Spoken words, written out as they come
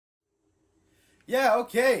Yeah,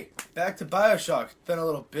 okay. Back to Bioshock. It's been a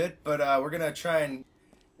little bit, but we're gonna try and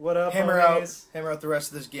What up, hammer homies? out the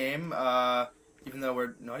rest of this game. Even though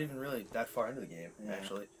we're not even really that far into the game,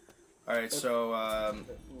 actually. All right, so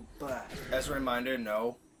as a reminder,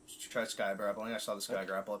 no, try sky grappling. I saw the sky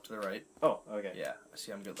grapple up to the right. Oh, okay. Yeah, I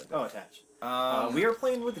see. I'm good like that. Oh, attach. We are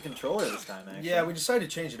playing with the controller this time, actually. Yeah, we decided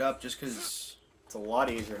to change it up just because. It's a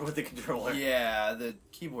lot easier with the controller. Yeah, the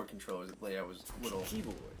keyboard controller layout was little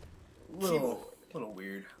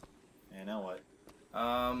weird. Yeah, now what?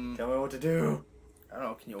 Tell me what to do. I don't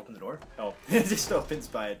know. Can you open the door? Oh, it just opens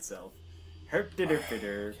by itself.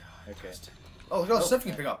 Herp-ditter-fitter. Okay. Oh, look at all the stuff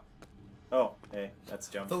you can pick up. Oh, hey, that's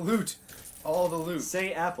jump. The loot. All the loot.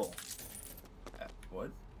 Say apple. What?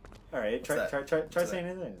 Alright, try saying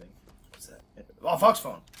anything. What's that? Oh, Fox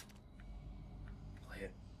phone. Play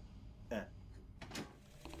it.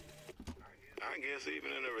 I guess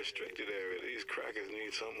even in a restricted area, these crackers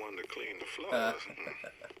need someone to clean the floors.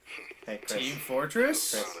 Hey, Chris. Team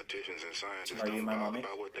Fortress? Chris. Politicians and scientists Are you don't my bother mommy?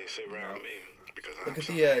 about what they say around me because Look I'm at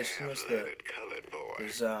some the, she knows the, half-blooded colored boy.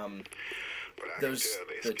 there's, But I can those, tell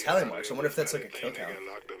they the scared tally of marks. I me wonder if that's like a by the kill thing they count.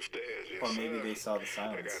 got locked upstairs. Yes, Or maybe sir. they saw the They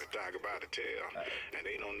silence. got a dog about to tell, and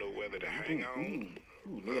they don't know whether to hang on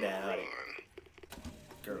Ooh, look at that. or run.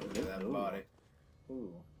 Girl, look at that body.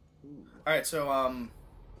 Ooh. Alright, so,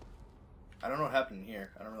 I don't know what happened here.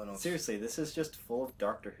 I don't really know. Seriously, this is just full of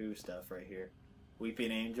Doctor Who stuff right here.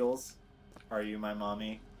 Weeping Angels, Are You My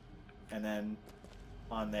Mommy? And then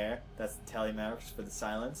on there, that's the tally marks for the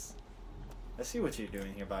silence. I see what you're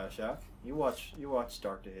doing here, Bioshock. You watch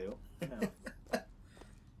Doctor Who. You know.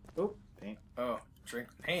 Oop, paint. Oh, drink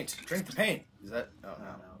paint. Drink the paint. Is that? Oh, no.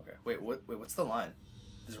 No. Okay. Wait, what's the line?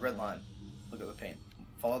 There's a red line. Look at the paint.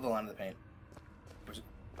 Follow the line of the paint. Where's it?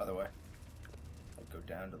 Other way. Go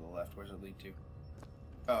down to the left. Where's it lead to?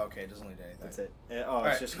 Oh, okay. It doesn't lead to anything. That's it. Oh,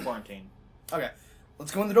 it's just quarantine. Okay.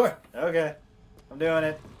 Let's go in the door. Okay. I'm doing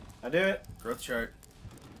it. I do it. Growth chart.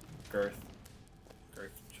 Girth.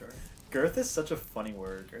 Girth chart. Girth is such a funny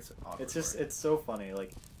word. Girth's an awkward It's just, word. it's so funny.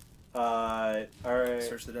 Like,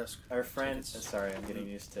 Search the desk. our friend. Tickets. Sorry, I'm getting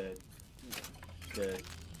used to the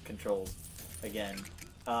controls again.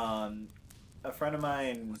 A friend of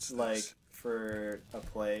mine, like, for a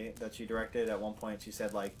play that she directed, at one point she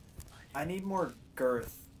said, like, I need more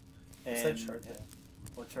girth. What's And that chart thing?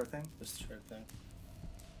 what chart thing? This chart thing.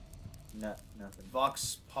 No, nothing.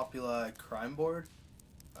 Vox Populi Crime Board.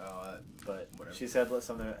 Oh, But whatever. she said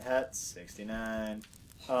something at 69.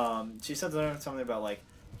 She said something about, like,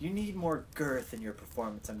 you need more girth in your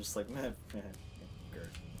performance. I'm just like, meh,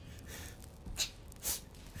 girth.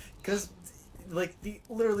 Because, like,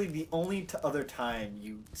 literally the only other time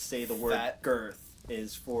you say the word Fat. girth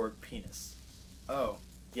is for penis. Oh.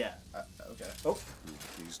 Yeah. Okay. Oh.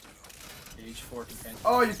 Please do. Age 4 companion.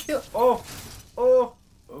 Oh, you killed. Oh. Oh.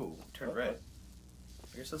 Oh, turned red.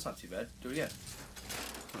 I guess that's not too bad. Do it again.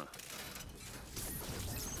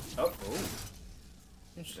 Oh.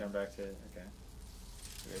 Interesting. Turn back to, okay.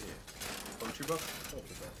 Right here. Poetry book?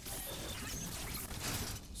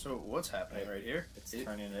 So what's happening right here? It's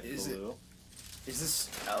turning it is blue. Is this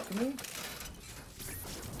alchemy?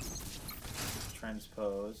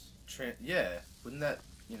 Transpose. Yeah. Wouldn't that,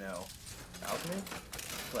 alchemy?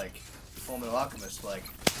 Like, Fullmetal Alchemist, like...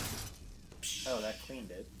 Oh, that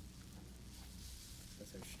cleaned it.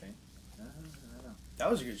 That's interesting. I don't know. That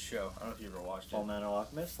was a good show. I don't know if you ever watched it. Fullmetal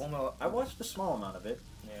Alchemist? Fullmetal... I watched a small amount of it.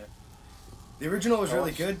 Yeah. The original was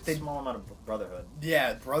really good. A small amount of Brotherhood.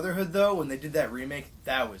 Yeah, Brotherhood, though, when they did that remake,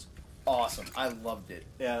 that was awesome. I loved it.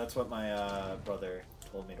 Yeah, that's what my brother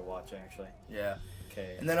told me to watch, actually. Yeah.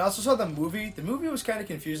 Okay. And then I also saw the movie. The movie was kind of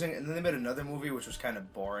confusing, and then they made another movie which was kind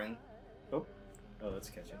of boring. Oh, let's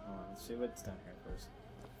catch it. Hold on, let's see what's down here first.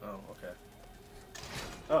 Oh, okay.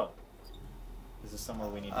 Oh. Is this somewhere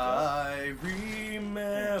we need to go? I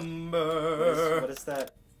remember. What is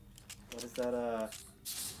that? What is that, What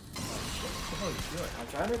the hell are you doing? I'm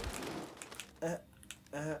trying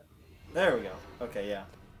to... there we go. Okay, yeah.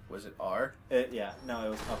 Was it R? Yeah, no, it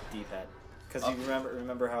was up D-pad. Because you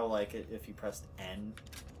remember how, like, if you pressed N...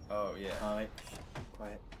 Oh, yeah. Wait.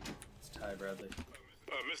 Quiet. It's Ty Bradley.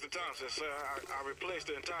 Mr. Thompson, sir, I replaced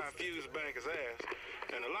the entire fuse banker's ass,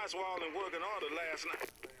 and the lights were all in working order last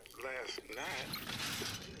night.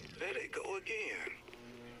 There they go again.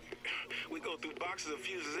 We go through boxes of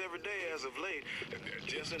fuses every day as of late.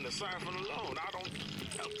 Just in the siphon alone, I don't...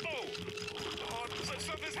 Oh,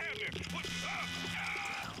 something's happening. What?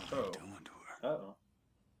 Oh. Uh-oh.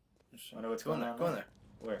 Wonder what's Go in going there. on Go in there.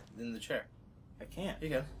 there. Where? In the chair. I can't. You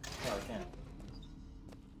can. Oh, I can't.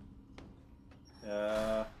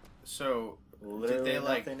 So, did Literally they,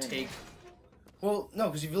 like, nothing in take... here. Well, no,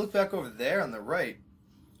 because if you look back over there on the right,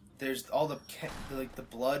 there's all the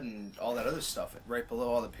blood and all that other stuff right below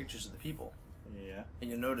all the pictures of the people. Yeah. And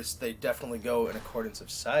you'll notice they definitely go in accordance of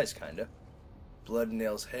size, kind of. Blood,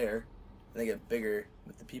 nails, hair. And they get bigger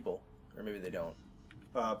with the people. Or maybe they don't.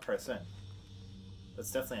 Percent.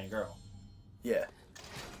 That's definitely a girl. Yeah.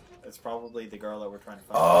 It's probably the girl that we're trying to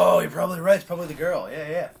find. Oh, you're probably right. It's probably the girl.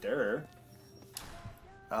 Yeah. Durr.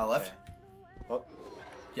 Left? Okay. Oh.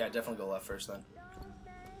 Yeah, definitely go left first then.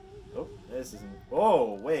 Oh, this isn't...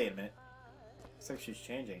 Oh, wait a minute. Looks like she's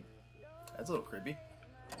changing. That's a little creepy.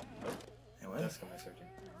 Oh. Anyway. That's my searching.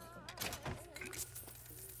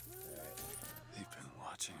 They've been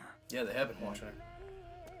watching her. Yeah, they have been watching her.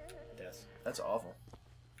 Yes. That's awful.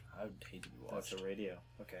 I would hate to be watched. That's a radio.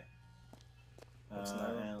 Okay. What's in that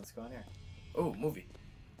room? And let's go in here. Oh, movie.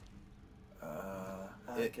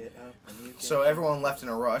 Get up and you So everyone left in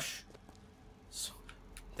a rush. So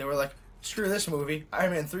they were like, screw this movie.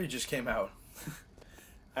 Iron Man 3 just came out.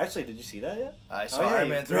 Actually, did you see that yet? I saw Iron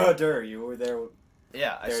Man 3. Oh, Durr, you were there.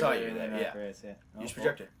 Yeah, I saw you there. Yeah. Race, yeah. Use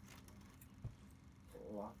projector.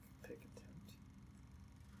 Lock pick attempt.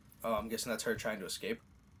 Oh, I'm guessing that's her trying to escape.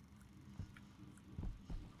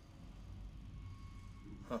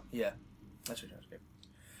 Huh, yeah. That's her trying to escape.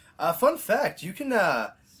 Fun fact, you can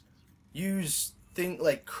use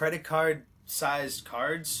like credit card sized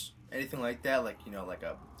cards, anything like that, like, you know, like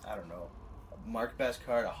a Mark Best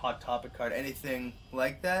card, a Hot Topic card, anything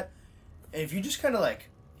like that. And if you just kind of like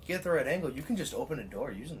get the right angle, you can just open a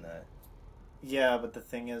door using that. Yeah, but the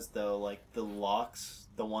thing is, though, like the locks,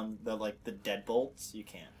 the deadbolts, you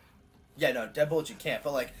can't. Yeah, no, deadbolts you can't,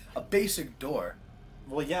 but like a basic door.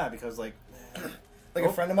 Well, yeah, because like a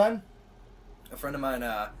friend of mine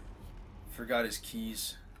forgot his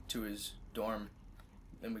keys to his dorm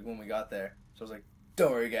when we got there. So I was like,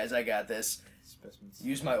 "Don't worry, guys, I got this." Specimens.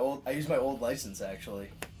 I used my old license actually.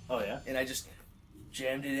 Oh yeah. And I just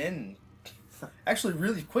jammed it in. Actually,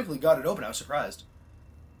 really quickly got it open. I was surprised.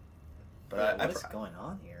 But what is going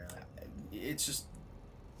on here? It's just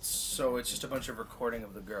a bunch of recording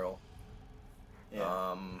of the girl. Yeah.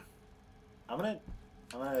 I'm gonna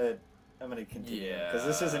continue Yeah. because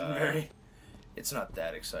this isn't very. It's not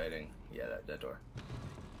that exciting. Yeah, that door.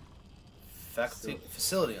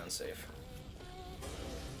 Facility unsafe.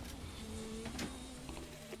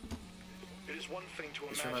 It is one thing to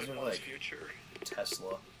This reminds imagine me of, one's like, future,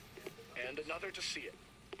 Tesla. and another to see it.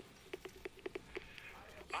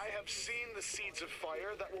 I have seen the seeds of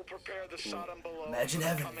fire that will prepare the Sodom below. Imagine for the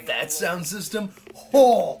having coming that of the sound Lord. system.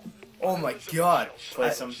 Oh my god.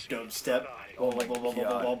 Play some dubstep. Oh my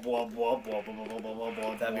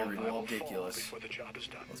That'd be ridiculous. Before the job is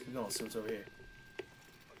done. Let's keep going. Let's see what's over here.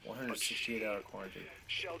 168-hour quarantine.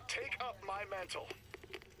 Shall take up my mantle.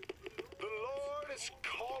 The Lord is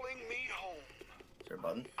calling me home. Is there a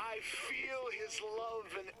button? I feel his love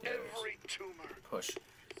in There it is. every tumor. Push.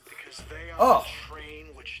 Because they are Oh, the train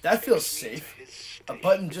which that feels takes me to safe. his A station.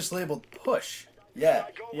 button just labeled push. Yeah.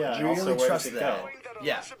 I go Yeah, with and also really where trust does it that. go? knowing that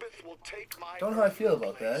Yeah. Elizabeth will take my Don't know how I feel earthly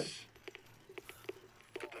about that. place.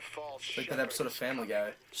 But the false It's like that episode of Family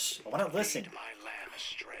Guy. Shh, I want to listen. lead my lamb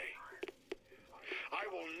astray. I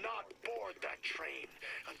will not board that train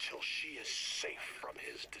until she is safe from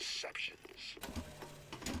his deceptions.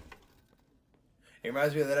 It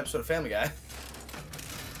reminds me of that episode of Family Guy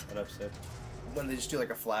What upset? when they just do like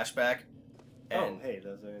a flashback. Oh, And hey,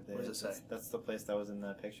 those are the. What does it say? That's the place that was in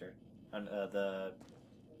the picture, on the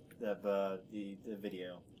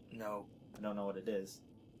video. no. I don't know what it is.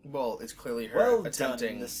 Well, it's clearly her Well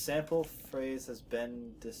attempting. done. The sample phrase has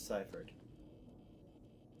been deciphered.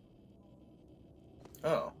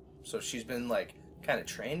 Oh, so she's been like kind of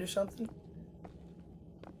trained or something?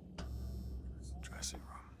 Dressing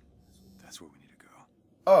room. That's where we need to go.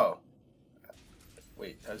 Oh.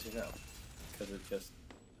 Wait, how does he know? Because it just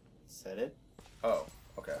said it. Oh,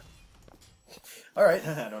 okay. All right.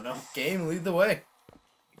 I don't know. Game, lead the way.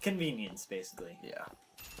 Convenience, basically. Yeah.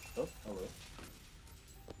 Oh, hello.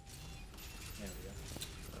 There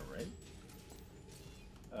we All right.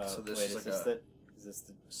 go. So this wait, is like this a- the? Is this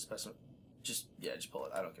the? Specimen. Just pull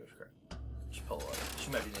it. I don't give a crap. Just pull it. She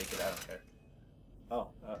might be naked. I don't care. Oh.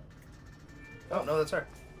 Oh no, that's her.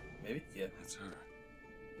 Maybe. Yeah. That's her.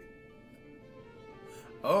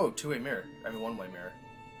 Oh, two-way mirror. I mean, one-way mirror.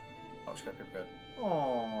 Oh, she got paper cut.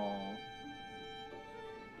 Oh.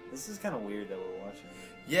 This is kind of weird that we're watching.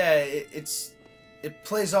 Yeah, it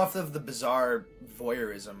plays off of the bizarre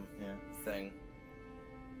voyeurism Yeah. thing.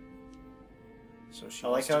 So she I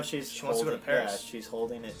like wants how to, she wants to go to Paris. Yeah, she's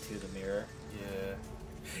holding it to the mirror.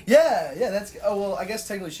 Yeah, that's... Oh, well, I guess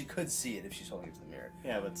technically she could see it if she's holding it to the mirror.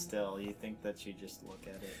 Yeah, but still, you think that she'd just look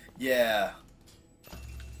at it. Yeah.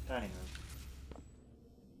 Anyway.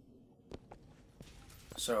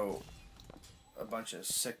 So, a bunch of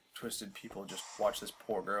sick, twisted people just watch this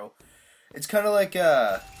poor girl. It's kind of like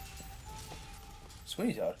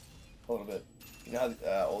Sweeney Todd, a little bit. You know how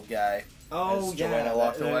the old guy. Oh, Joanna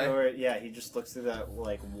walked away. Or, yeah, he just looks through that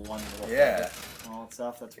like one little. Yeah. And all that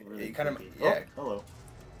stuff. That's really. It kind of creepy. yeah. Oh, hello.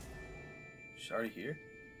 She's already here.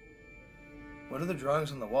 What are the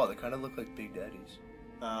drawings on the wall? They kind of look like Big Daddy's.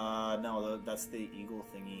 No, that's the eagle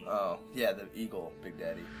thingy. Oh, yeah, the eagle, Big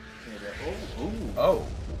Daddy. Oh, ooh. Oh.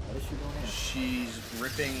 What is she doing here? She's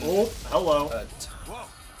ripping. Oh, hello. A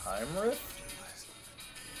time rift?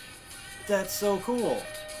 That's so cool.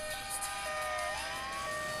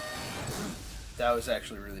 That was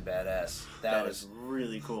actually really badass. That was is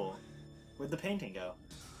really cool. Where'd the painting go?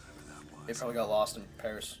 It probably got lost in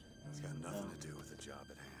Paris. It's got nothing to do with the job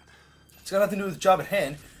at hand. It's got nothing to do with the job at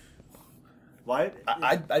hand. Why?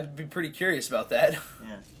 I'd be pretty curious about that.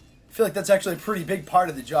 Yeah. I feel like that's actually a pretty big part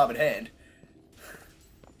of the job at hand.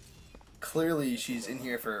 Clearly, she's in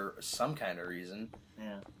here for some kind of reason.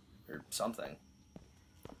 Yeah. Or something.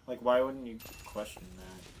 Like, why wouldn't you question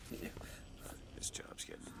that? Yeah. This job's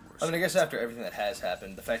getting worse. I mean, I guess after everything that has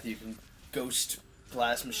happened, the fact that you can ghost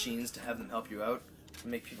blast machines to have them help you out,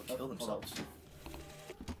 make people kill themselves.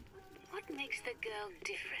 What makes the girl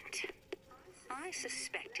different? I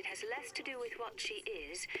suspect it has less to do with what she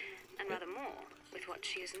is, and rather more with what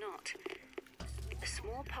she is not. A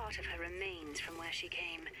small part of her remains from where she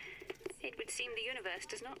came. It would seem the universe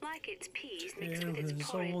does not like its peas mixed with its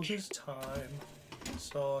porridge. Old as time,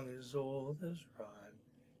 song is old as rhyme.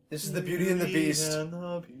 This is the Beauty and the Beast.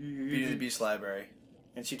 Beauty and the Beast library.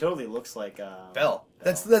 And she totally looks like Belle.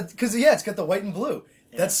 That's because it's got the white and blue.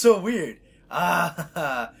 Yeah. That's so weird.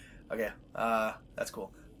 Okay. That's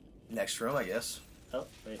cool. Next room, I guess. Oh,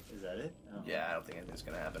 wait, is that it? Oh. Yeah, I don't think anything's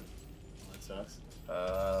gonna happen. Well, that sucks.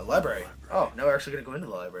 Library. Oh, now we're actually gonna go into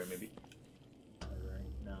the library, maybe. Library?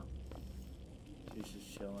 No. She's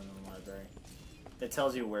just chilling in the library. It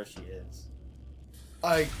tells you where she is.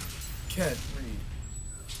 I can't read.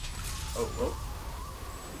 Oh.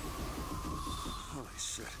 Holy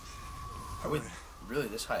shit. Are we really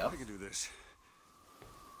this high up? I can do this.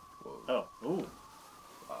 Whoa. Oh, ooh.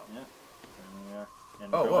 Wow. Yeah. There we are.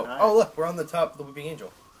 And Oh, going whoa. high. Oh, look, we're on the top of the Weeping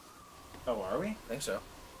Angel. Oh, are we? I think so.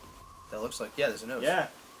 That looks like, yeah, there's a nose. Yeah.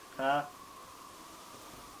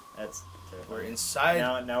 That's terrifying. We're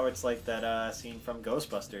inside. Now it's like that scene from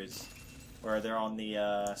Ghostbusters, where they're on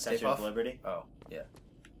the Statue of Liberty. Oh, yeah.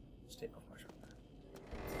 Stay puft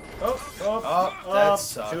Oh, that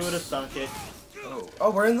sucks. Who would have thunk it?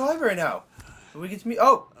 Oh, we're in the library now. We get to meet.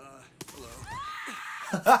 Oh.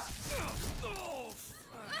 Hello.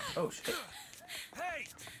 Oh shit. Hey!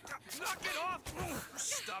 Knock it off!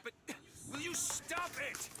 Stop it! Will you stop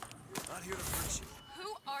it? I'm not here to hurt you. Who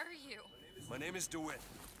are you? My name is DeWitt.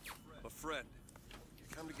 A friend.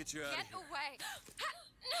 Come to get you out Get of here. away!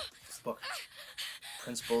 This book.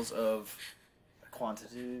 Principles of.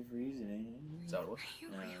 Quantitative reasoning. Is that what it was?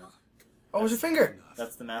 Are you real? Oh, it was her finger.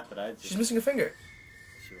 That's the map that I did. She's missing a finger.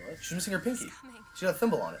 She was? She's missing her pinky. He's coming. She got a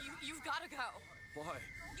thimble on it. You've got to go. Why?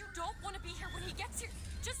 You don't want to be here when he gets here.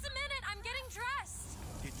 Just a minute. I'm getting dressed.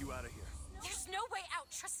 Get you out of here. There's no way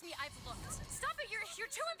out. Trust me, I've looked. Stop it.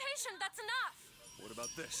 You're too impatient. That's enough. What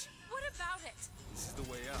about this? What about it? This is the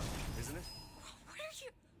way out, isn't it? What are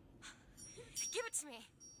you... Give it to me.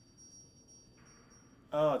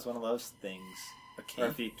 Oh, it's one of those things. A key.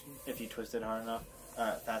 Or if you twist it hard enough,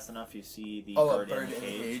 fast enough, you see the Oh, bird, a bird in the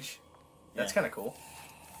cage. That's Yeah. kind of cool.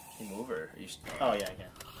 Can you move her? Are you... Oh yeah, I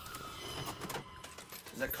can.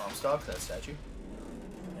 Is that Comstock? That statue?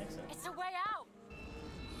 I think so. It's a way out.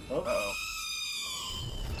 Oh. Uh oh.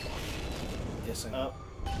 Guessing. Oh.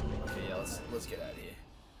 Okay, yeah. Let's get out of here.